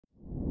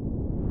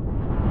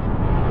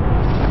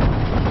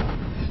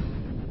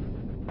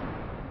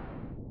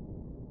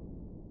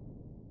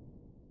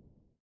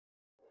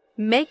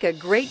Make a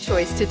great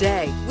choice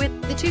today with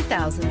the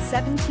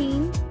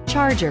 2017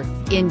 Charger.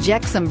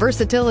 Inject some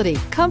versatility,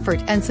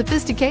 comfort, and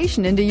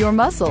sophistication into your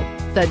muscle.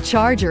 The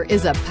Charger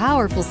is a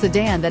powerful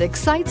sedan that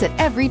excites at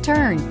every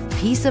turn.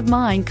 Peace of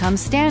mind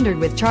comes standard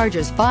with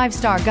Charger's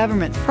 5-star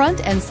government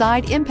front and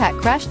side impact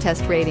crash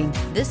test rating.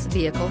 This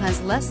vehicle has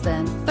less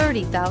than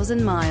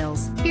 30,000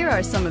 miles. Here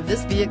are some of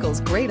this vehicle's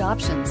great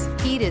options: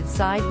 heated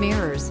side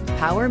mirrors,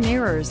 power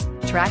mirrors,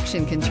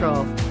 traction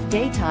control,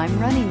 daytime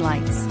running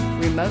lights,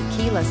 remote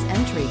keyless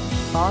entry,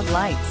 fog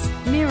lights,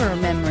 mirror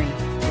memory,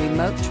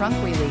 remote trunk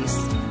release,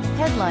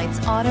 headlights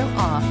auto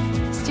off,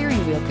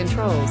 steering wheel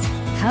controls.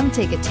 Come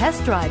take a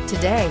test drive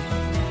today.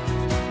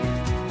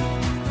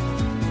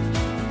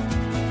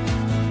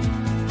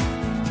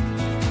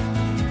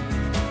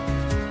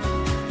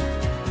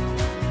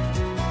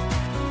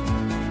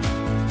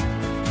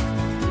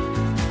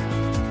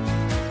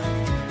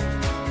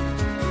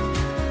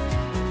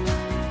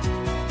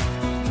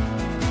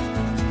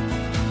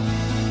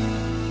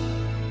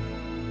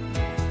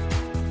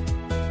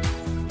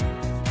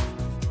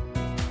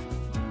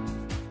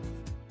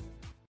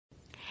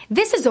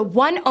 This is a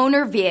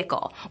one-owner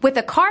vehicle with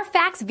a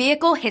Carfax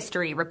Vehicle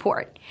History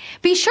Report.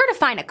 Be sure to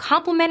find a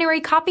complimentary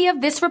copy of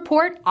this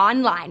report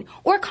online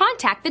or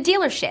contact the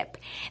dealership.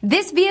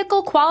 This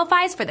vehicle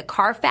qualifies for the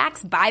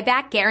Carfax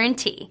Buyback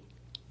Guarantee.